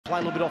play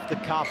a little bit off the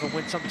cuff and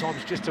when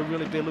sometimes just to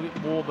really be a little bit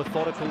more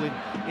methodical in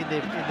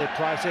their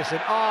process.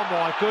 And oh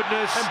my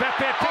goodness! And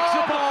Beppe picks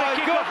up the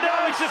kick off.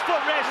 Now it's a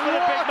foot race for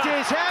the big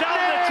man. Down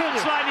the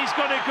touchline he's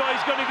going to go.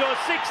 He's going to go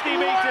 60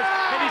 metres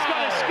and he's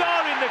got a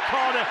score in the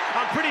corner.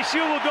 I'm pretty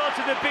sure we'll go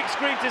to the big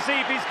screen to see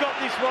if he's got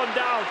this one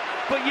down.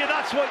 But yeah,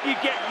 that's what you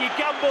get. You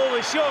gamble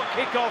a short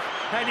kick-off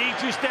and he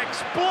just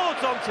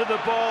explodes onto the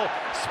ball,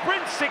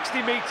 sprints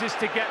 60 metres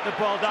to get the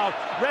ball down.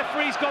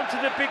 Referee's gone to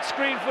the big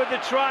screen for the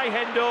try,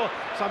 Hendo,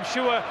 so I'm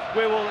sure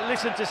we will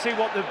listen to see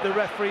what the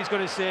referee's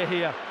going to say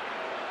here.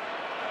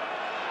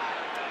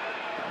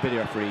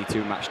 Video referee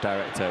to match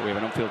director. We have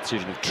an on-field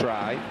decision of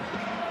try.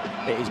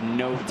 It is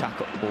no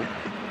tackle.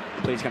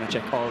 Please can I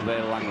check all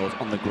available angles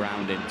on the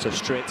grounding, so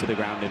straight to the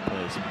grounding,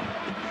 please.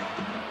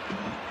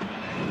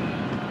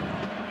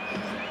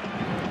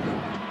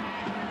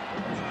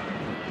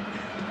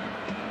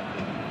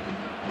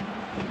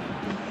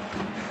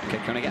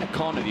 Okay, can I get a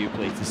corner view,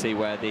 please, to see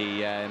where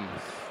the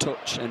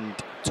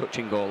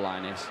touching goal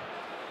line is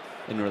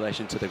in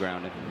relation to the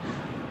grounding?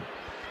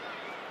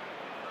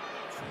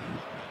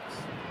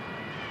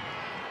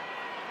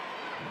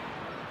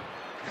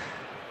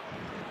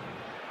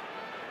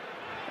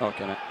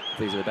 Okay, mate.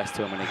 These are the best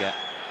two I'm going to get.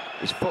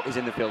 His foot is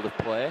in the field of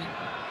play.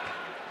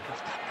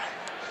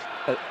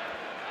 Are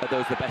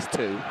those the best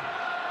two?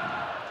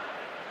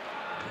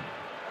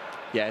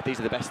 Yeah, if these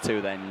are the best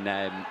two, then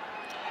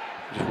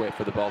just wait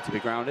for the ball to be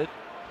grounded.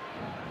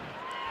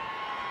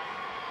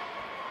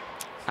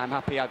 I'm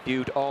happy I've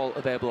viewed all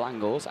available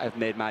angles. I've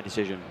made my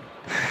decision.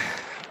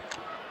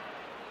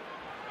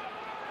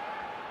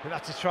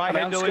 That's a try,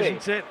 Hendo,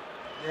 isn't it?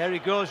 There he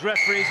goes,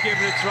 referee's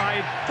giving a try.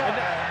 And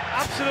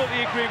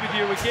absolutely agree with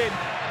you again.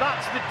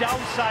 That's the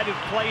downside of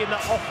playing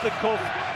that off the cuff.